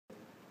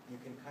you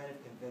can kind of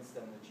convince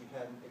them that you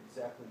hadn't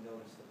exactly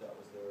noticed that that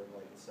was their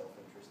enlightened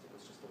self-interest. It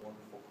was just a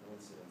wonderful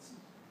coincidence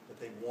that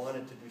they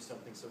wanted to do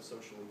something so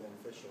socially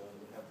beneficial and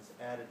would have this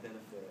added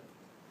benefit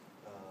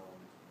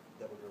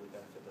that would really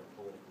benefit them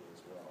politically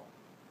as well.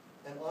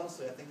 And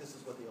honestly, I think this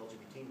is what the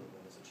LGBT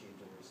movement has achieved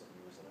in recent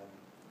years, and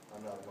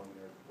I'm not among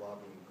their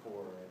lobbying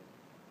core, and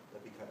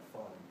that'd be kind of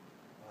fun.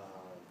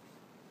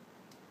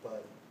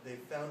 But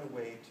they've found a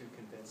way to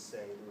convince,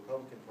 say, the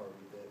Republican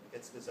Party that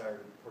its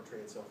desire to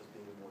portray itself as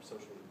being more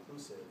socially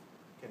inclusive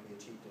can be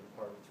achieved in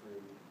part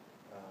through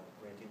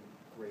granting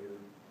greater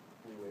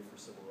leeway for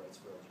civil rights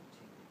for LGBT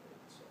people.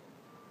 So,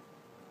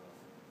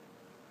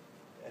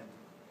 and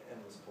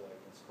endless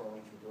politeness,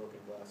 crawling through broken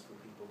glass for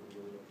people who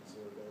really don't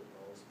deserve it,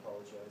 always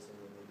apologizing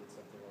when they did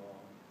something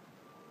wrong,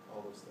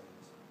 all those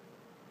things.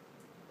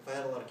 If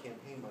I had a lot of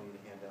campaign money to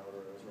hand out,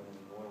 or I was running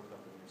an oil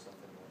company or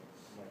something,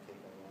 my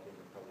take on that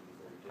would probably be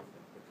very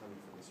different. But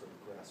coming from a sort of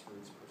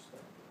grassroots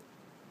perspective,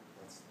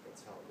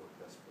 that's how it worked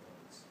best for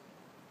us.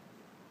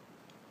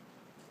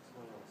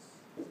 Someone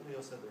else? Somebody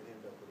else had their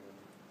hand up again.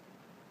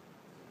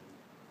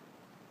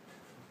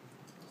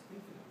 I was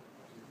thinking of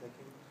it. You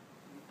thinking?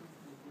 Do you think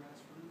the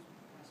grassroots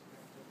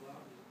aspect of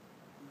lobbying,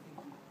 do you think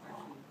you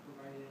actually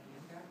provided any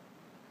impact?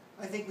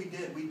 I think we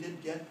did. We did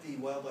get the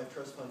Wildlife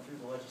Trust Fund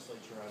through the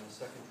legislature on the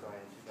second try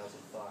in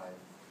 2005.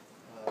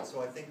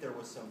 So I think there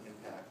was some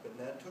impact, but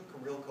that took a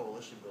real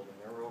coalition building.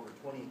 There were over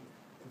 20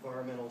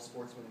 environmental,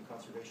 sportsman, and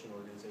conservation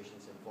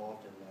organizations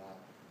involved in that,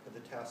 with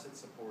the tacit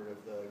support of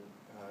the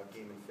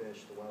Game and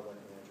Fish, the wildlife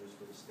managers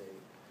for the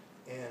state.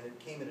 And it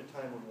came at a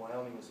time when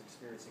Wyoming was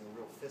experiencing a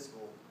real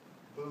fiscal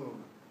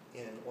boom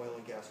in oil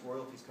and gas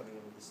royalties coming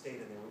into the state,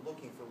 and they were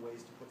looking for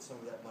ways to put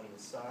some of that money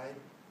aside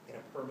in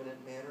a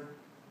permanent manner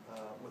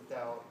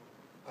without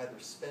either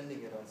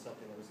spending it on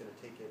something that was going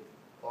to take it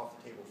off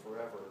the table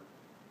forever,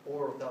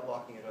 or without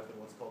locking it up in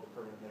what's called the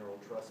Permanent Mineral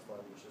Trust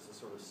Fund, which is a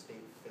sort of state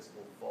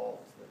fiscal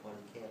vault that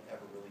money can't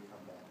ever really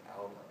come back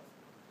out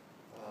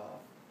of.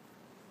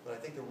 But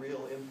I think the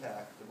real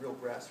impact, the real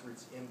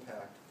grassroots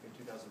impact in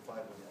 2005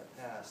 when that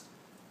passed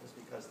was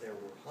because there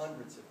were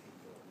hundreds of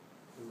people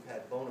who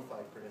had bona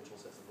fide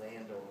credentials as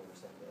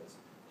landowners and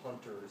as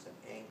hunters and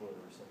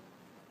anglers, and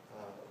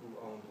who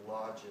owned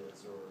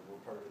lodges or were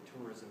part of the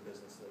tourism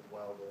business that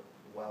while the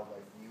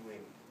wildlife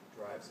viewing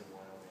drives in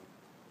Wyoming,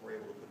 were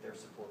able to put their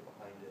support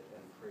behind it and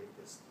create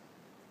this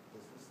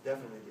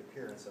definitely the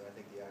appearance and I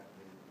think the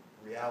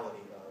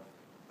reality of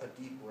a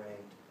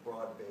deep-ranked,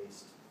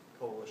 broad-based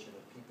coalition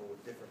of people with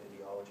different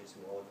ideologies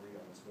who all agree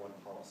on this one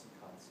policy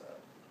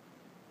concept.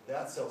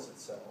 That sells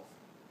itself.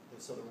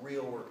 So the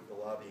real work of the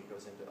lobbying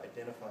goes into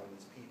identifying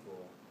these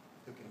people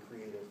who can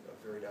create a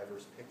very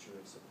diverse picture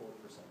of support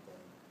for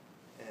something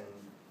and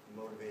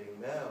motivating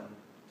them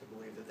to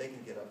believe that they can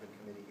get up in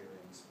committee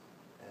hearings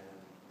and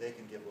they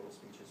can give little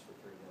speeches for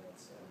 3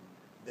 minutes and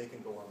they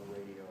can go on the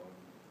radio and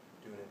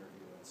do an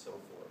interview and so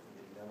forth, and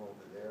getting them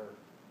over their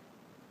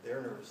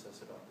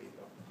nervousness about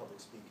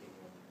public speaking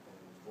and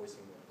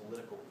voicing the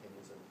political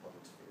opinions in the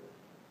public sphere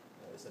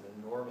is an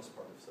enormous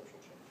part of social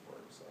change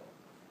work. So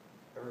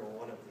every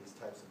one of these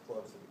types of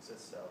clubs that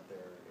exists out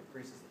there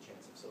increases the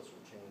chance of social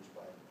change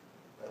by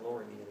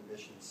lowering the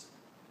inhibitions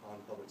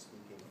on public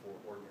speaking for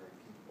ordinary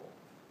people.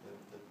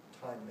 The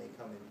time may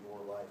come in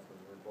your life when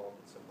you're involved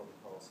in some public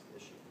policy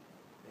issue,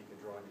 and you can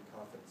draw on your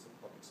confidence in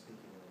public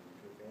speaking and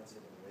to advance it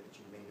in a way that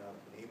you may not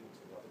have been able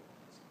to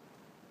otherwise.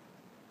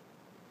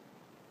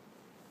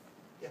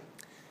 Yeah.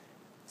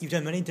 You've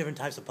done many different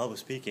types of public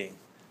speaking.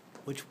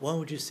 Which one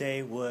would you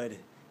say would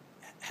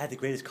had the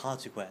greatest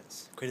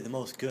consequence, created the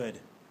most good,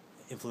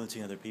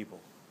 influencing other people?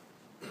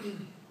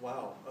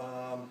 Wow,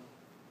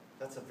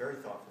 that's a very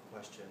thoughtful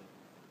question.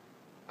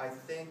 I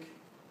think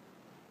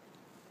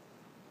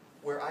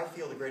where I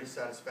feel the greatest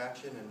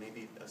satisfaction and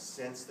maybe a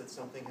sense that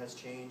something has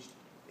changed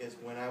is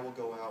when I will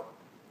go out.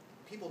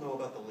 People know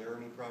about the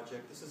Laramie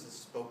Project. This is a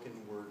spoken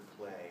word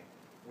play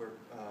where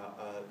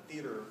a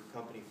theater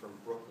company from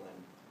Brooklyn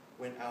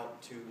went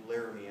out to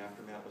Laramie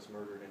after Matt was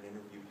murdered and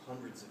interviewed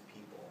hundreds of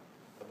people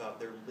about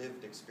their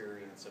lived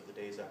experience of the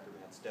days after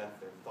Matt's death,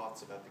 their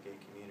thoughts about the gay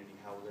community,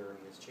 how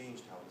Laramie has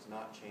changed, how it has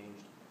not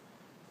changed.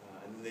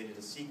 And then they did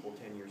a sequel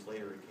 10 years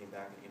later and came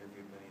back and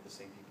interviewed many of the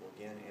same people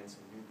again and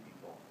some new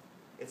people.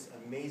 It's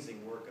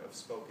amazing work of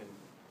spoken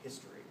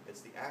history.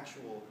 It's the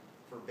actual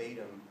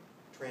verbatim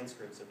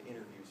transcripts of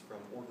interviews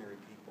from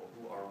ordinary people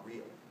who are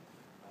real.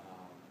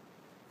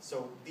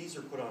 So these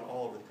are put on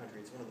all over the country.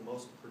 It's one of the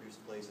most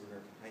produced plays in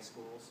American high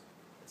schools.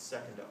 It's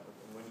second up.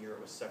 In 1 year it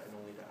was second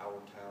only to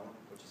Our Town,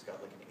 which has got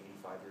like an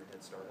 85-year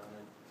head start on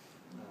it.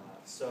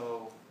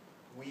 So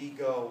we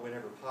go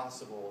whenever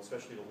possible,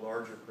 especially to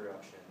larger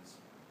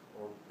productions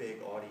or big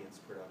audience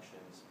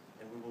productions,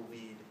 and we will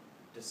lead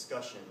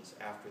discussions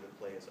after the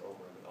play is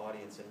over. The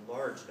audience in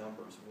large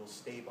numbers will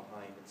stay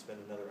behind and spend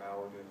another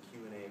hour doing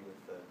Q&A with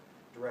the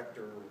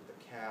director, with the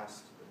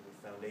cast, with the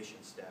foundation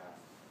staff,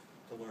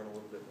 to learn a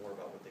little bit more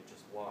about what they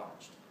just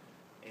watched.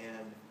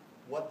 And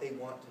what they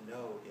want to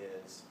know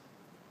is,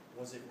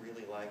 was it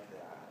really like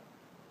that?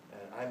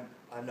 And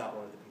I'm not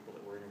one of the people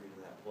that were interviewed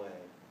in that play,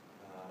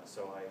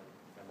 so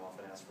I'm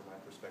often asked for my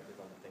perspective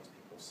on the things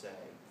people say.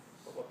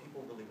 But what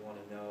people really want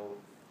to know,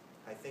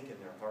 I think in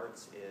their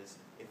hearts, is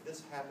if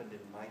this happened in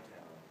my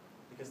town,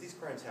 because these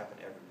crimes happen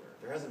everywhere.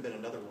 There hasn't been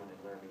another one in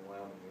Laramie,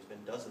 Wyoming. There's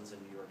been dozens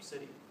in New York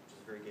City, which is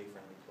a very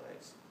gay-friendly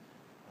place.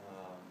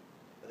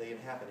 They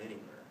can happen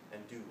anywhere,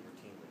 and do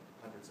routinely,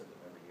 hundreds of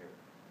them every year.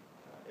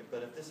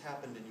 But if this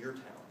happened in your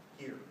town,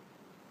 here,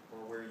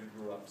 or where you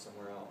grew up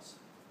somewhere else,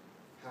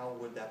 how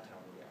would that town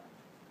react?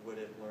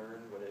 Would it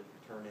learn? Would it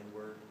turn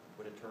inward?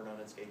 Would it turn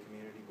on its gay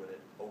community? Would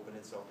it open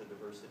itself to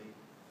diversity?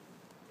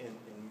 In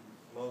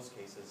most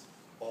cases,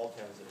 all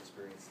towns that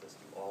experience this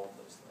do all of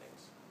those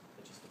things.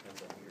 It just depends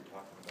on who you're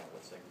talking about,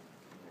 what segment of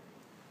the community.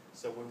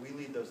 So when we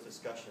lead those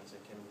discussions and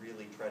can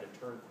really try to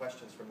turn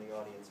questions from the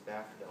audience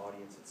back to the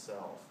audience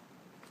itself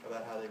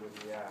about how they would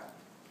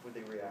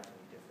they react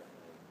any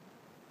differently?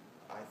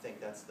 I think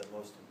that's the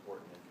most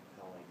important and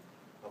compelling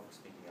public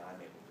speaking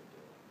I'm able to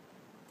do.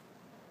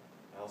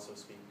 I also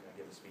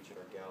give a speech at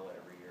our gala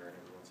every year, and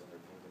everyone's in their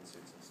penguin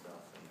suits and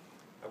stuff. And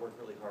I work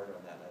really hard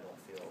on that, and I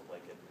don't feel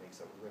like it makes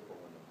a ripple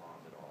in the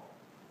pond at all.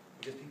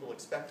 Because people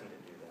expect me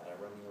to do that. I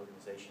run the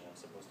organization. I'm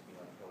supposed to be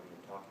on a podium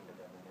talking to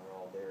them, and they're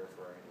all there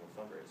for our annual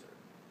fundraiser.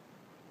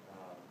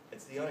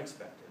 It's the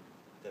unexpected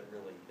that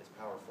really is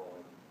powerful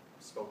in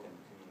spoken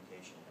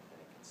communication, I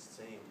think. It's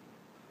saying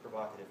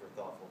provocative or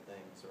thoughtful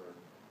things, or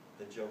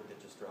the joke that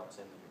just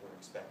drops in that you weren't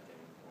expecting,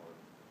 or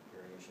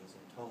variations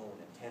in tone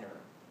and tenor,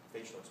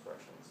 facial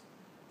expressions,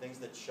 things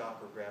that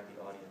shock or grab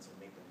the audience and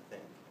make them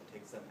think. It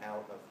takes them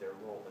out of their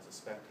role as a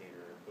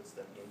spectator and puts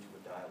them into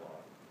a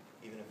dialogue.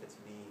 Even if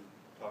it's me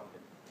talking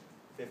to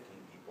 15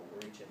 people,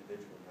 we're each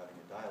individually having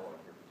a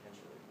dialogue here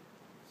potentially,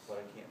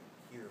 but I can't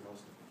hear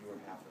most of your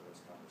half of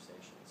those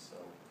conversations. So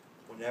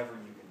whenever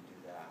you can do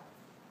that,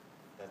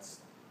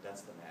 that's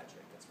the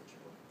magic. That's what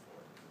you're looking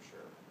for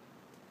sure.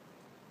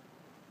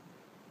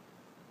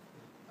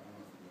 I don't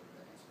know if you know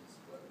the answer to this,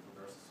 but with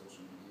regards to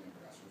social media and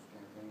grassroots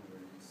campaign,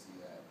 where do you see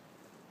that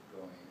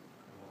going?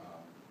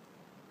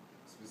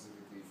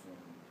 Specifically from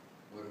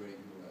motivating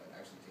people to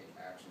actually take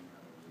action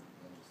rather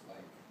than just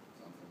like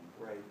something.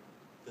 Right.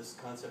 This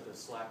concept of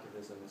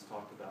slacktivism is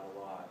talked about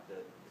a lot,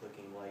 that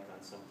clicking like on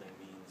something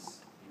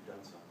means you've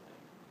done something.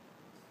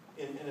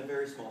 In a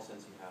very small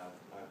sense you have.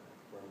 I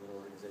run an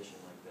organization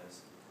like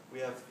this. We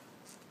have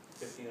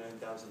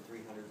 59,300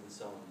 and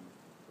some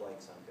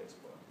likes on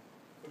Facebook,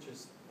 which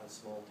is a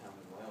small town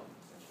in Wyoming,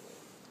 essentially.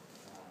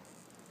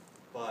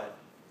 But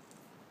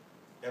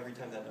every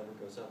time that number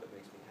goes up, it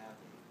makes me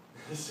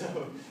happy. So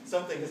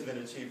something has been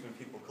achieved when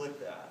people click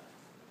that.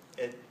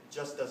 It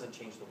just doesn't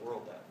change the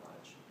world that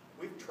much.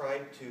 We've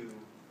tried to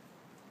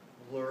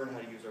learn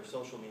how to use our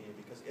social media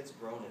because it's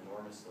grown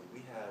enormously.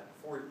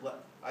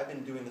 I've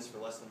been doing this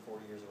for less than 4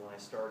 years, and when I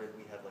started,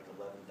 we had like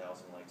 11,000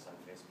 likes on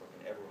Facebook,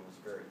 and everyone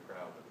was very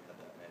proud that we had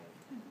that many.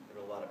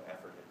 A lot of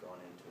effort had gone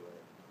into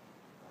it.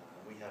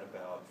 We had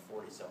about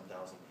 40-some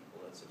thousand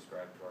people that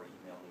subscribed to our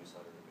email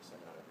newsletter that we send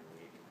out every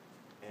week.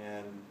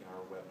 And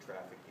our web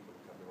traffic, people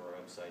who come to our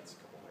websites, a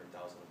couple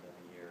 100,000 of them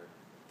a year.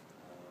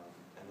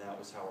 And that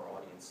was how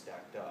our audience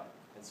stacked up.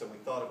 And so we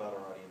thought about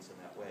our audience in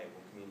that way.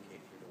 We'll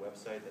communicate through the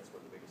website. That's where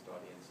the biggest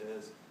audience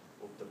is.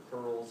 The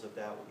pearls of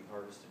that will be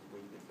harvested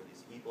weekly for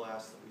these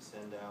e-blasts that we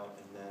send out.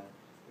 And then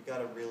we've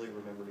got to really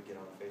remember to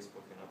get on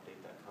Facebook and update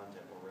that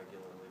content more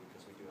regularly,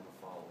 because we do have a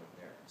following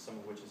there, some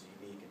of which is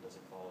unique and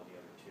doesn't follow the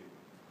other two.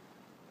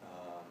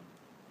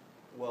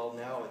 Well,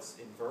 now it's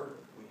inverted.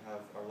 We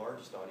have our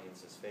largest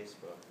audience is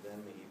Facebook,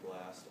 then the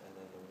e-blast, and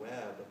then the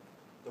web.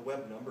 The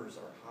web numbers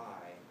are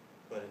high,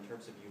 but in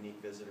terms of unique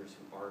visitors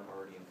who aren't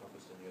already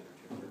encompassed in the other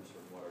two groups,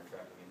 from what our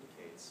tracking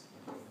indicates,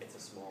 it's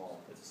a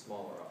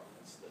smaller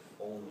audience that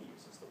only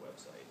uses the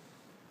website.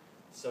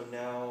 So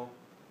now,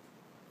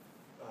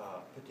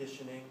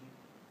 petitioning,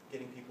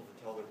 getting people to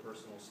tell their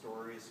personal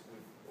stories.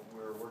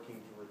 We're working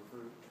to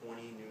recruit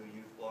 20 new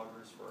youth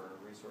bloggers for our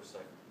resource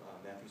site,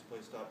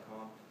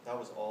 MathewsPlace.com. That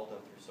was all done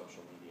through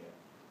social media.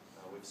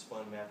 We've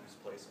spun Matthew's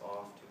Place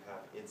off to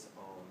have its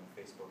own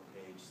Facebook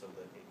page so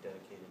that a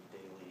dedicated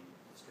daily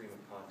stream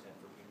of content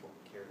for people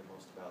who care the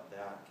most about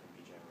that can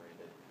be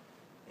generated.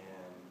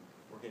 And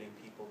we're getting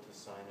people to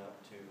sign up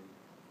to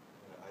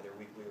either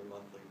weekly or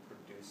monthly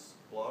produce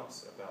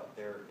blogs about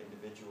their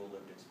individual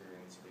lived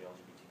experience of the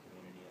LGBT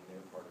community in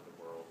their part of the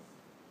world.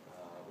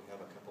 We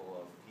have a couple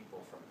of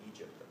people from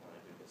Egypt that want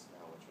to do this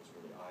now, which was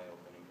really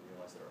eye-opening to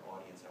realize that our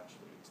audience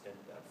actually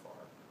extended that far.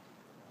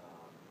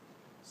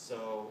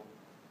 So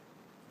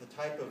the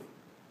type of,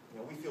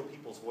 we feel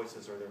people's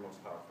voices are their most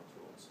powerful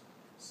tools.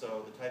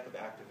 So the type of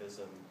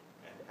activism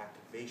and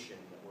activation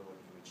that we're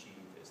looking to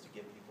achieve is to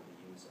get people to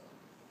use them.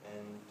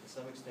 And to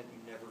some extent, you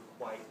never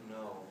quite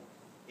know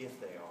if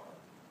they are.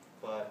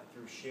 But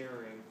through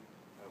sharing,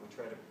 we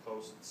try to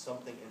post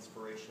something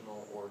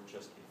inspirational or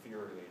just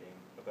infuriating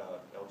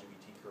about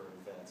LGBT current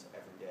events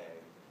every day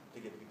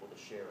to get people to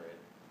share it.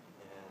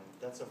 And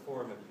that's a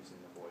form of using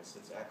the voice.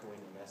 It's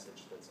echoing a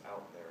message that's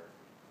out there.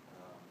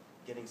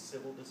 Getting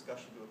civil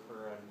discussion to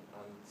occur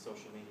on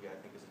social media, I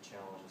think, is a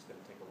challenge. It's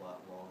going to take a lot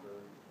longer.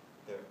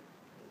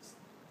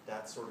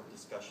 that sort of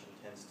discussion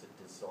tends to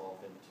dissolve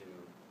into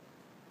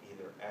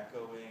either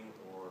echoing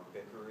or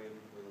bickering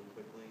really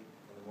quickly,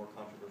 and the more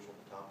controversial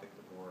the topic,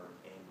 the more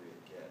angry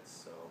it gets.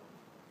 So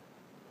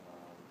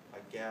I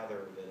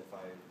gather that if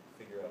I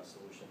figure out a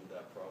solution to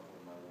that problem,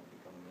 I won't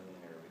become a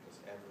millionaire, because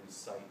every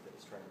site that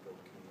is trying to build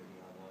a community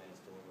online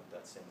is dealing with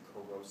that same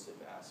corrosive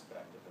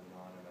aspect of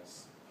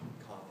anonymous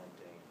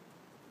commenting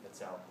that's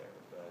out there.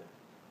 But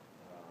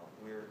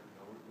we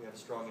have a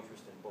strong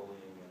interest in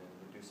bullying and in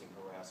reducing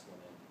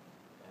harassment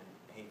and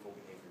hateful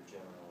behavior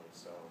generally.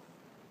 So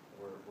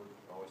we're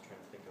always trying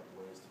to think of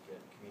ways to get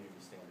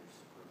community standards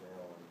to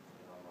prevail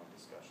in online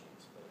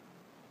discussions. But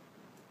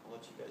I'll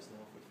let you guys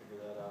know if we figure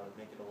that out. It'd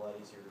make it a lot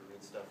easier to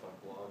read stuff on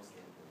blogs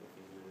than if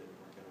you knew that we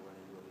weren't going to run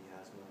into a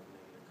miasma of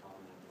negative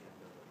comment at the end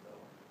of it,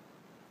 though.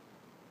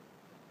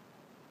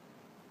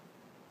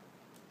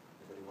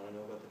 Anybody want to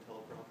know about the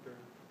teleprompter?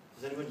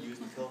 Does anyone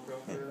use the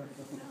teleprompter?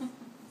 Oh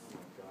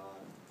my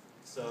God.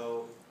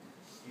 So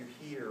you're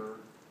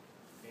here,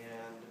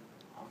 and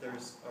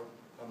there's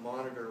a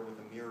monitor with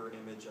a mirror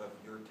image of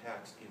your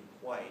text in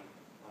white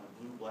on a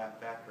blue-black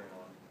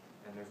background,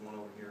 and there's one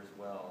over here as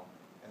well.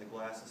 And the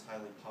glass is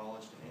highly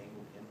polished and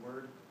angled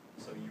inward,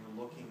 so you're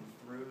looking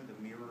through the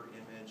mirror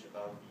image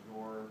of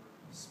your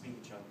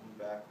speech on blue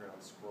background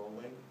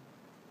scrolling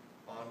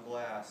on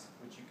glass,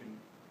 which you can,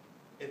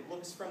 it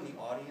looks from the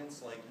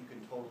audience like you can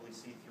totally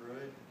see through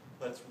it,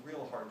 but it's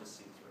real hard to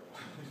see through.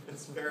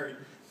 It's very,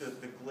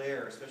 the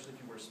glare, especially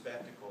if you wear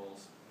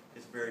spectacles,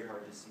 is very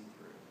hard to see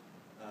through.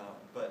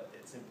 But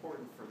it's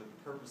important for the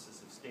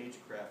purposes of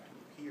stagecraft to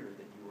appear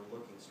that you are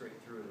looking straight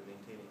through it and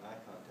maintaining eye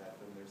contact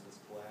when there's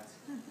this glass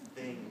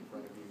thing in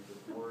front of you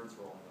with words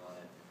rolling on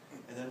it.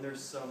 And then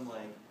there's some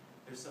like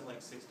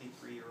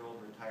 63-year-old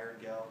retired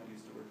gal who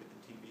used to work at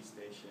the TV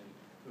station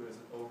who is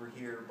over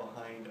here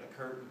behind a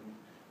curtain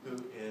who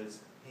is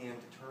hand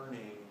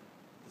turning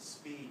the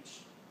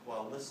speech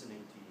while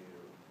listening to you.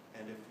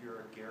 And if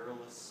you're a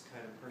garrulous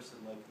kind of person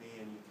like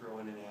me and you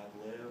throw in an ad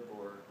lib,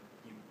 or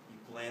you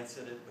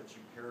glance at it but you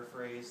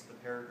paraphrase the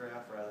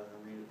paragraph rather than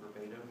read it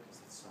verbatim,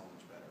 because it's so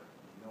much better. I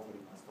mean, nobody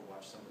wants to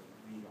watch somebody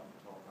read on the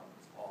teleprompter.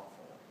 It's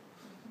awful.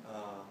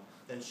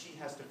 Then she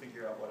has to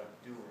figure out what I'm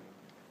doing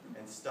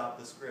and stop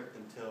the script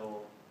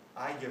until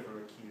I give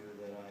her a cue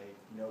that I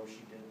know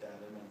she did that,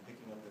 and I'm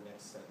picking up the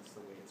next sentence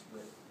the way it's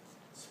written.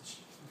 So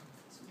she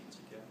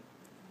speech again.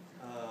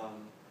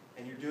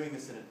 And you're doing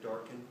this in a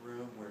darkened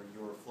room where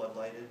you're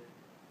floodlighted.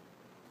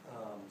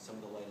 Some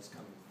of the light is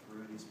coming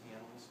through these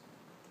panels.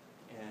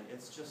 And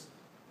it's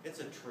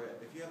a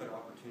trip. If you have an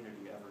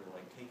opportunity ever to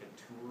like take a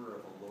tour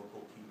of a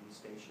local TV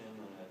station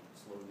on a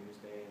slow news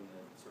day in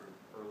the sort of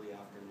early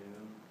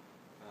afternoon,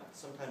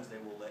 sometimes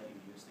they will let you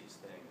use these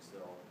things.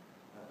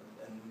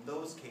 In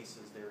those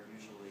cases, they're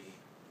usually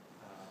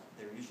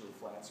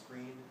flat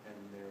screen, and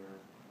they're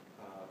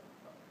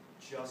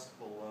just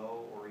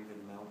below or even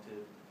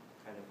mounted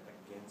kind of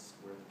against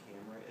where the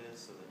camera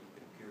is, so that you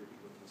can appear to be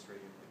looking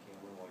straight into the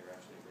camera while you're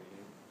actually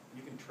reading.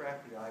 You can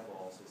track the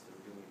eyeballs as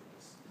they're doing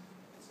this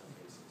in some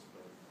cases,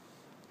 but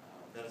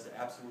that is the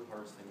absolute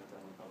hardest thing I've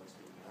done in public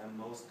speaking. I'm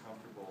most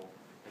comfortable,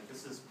 like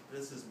this is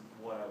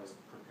what I was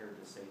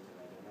prepared to say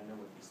tonight, and I know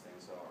what these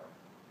things are.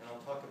 And I'll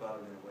talk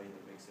about them in a way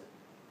that makes it,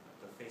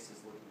 the faces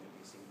looking at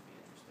me seem to be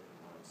interested in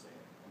what I'm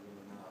saying. I mean,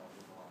 they're not, I'll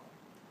move on.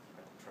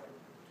 I can try to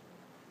prove it to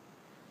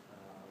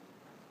them.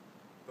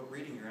 But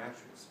reading your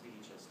actual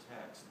speech as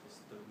text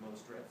is the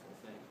most dreadful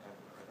thing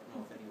ever. I don't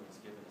know if anyone's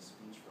given a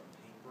speech from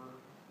paper.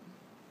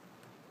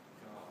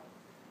 God.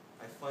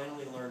 I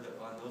finally learned that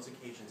on those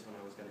occasions when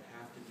I was going to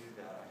have to do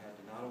that, I had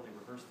to not only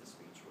rehearse the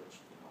speech, which,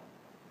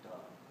 duh,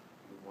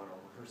 you would want to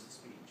rehearse the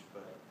speech,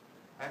 but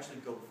actually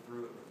go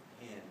through it with a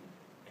pen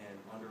and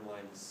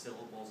underline the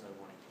syllables I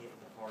want to hit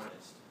the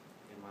hardest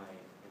in my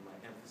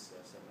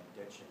emphasis and my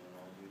diction, and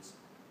I'll use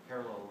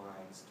parallel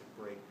lines to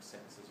break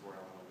sentences where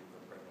I want to leave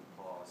a pregnant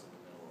pause in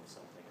the middle of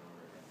something in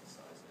order to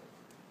emphasize it.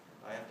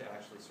 I have to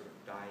actually sort of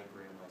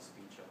diagram my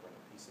speech up like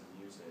a piece of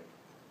music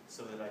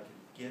so that I can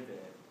give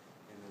it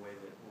in the way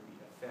that will be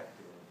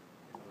effective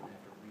if I'm going to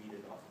have to read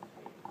it off the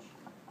page.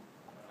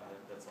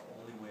 That's the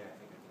only way I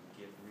think I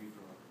can read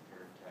from a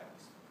prepared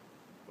text.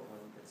 But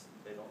when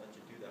they don't let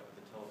you do that with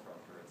the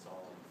teleprompter, it's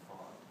all in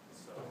font.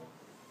 So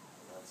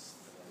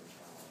that's another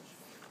challenge.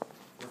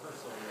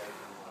 Rehearsal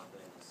writing a lot of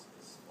things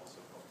is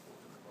also helpful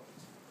for the public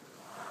speaker.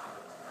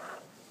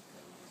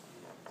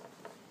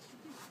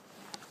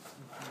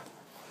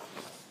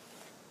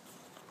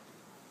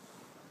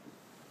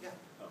 Yeah.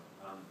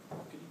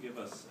 Could you give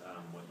us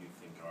what you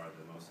think are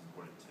the most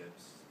important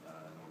tips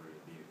in order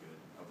to be a good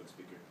public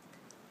speaker?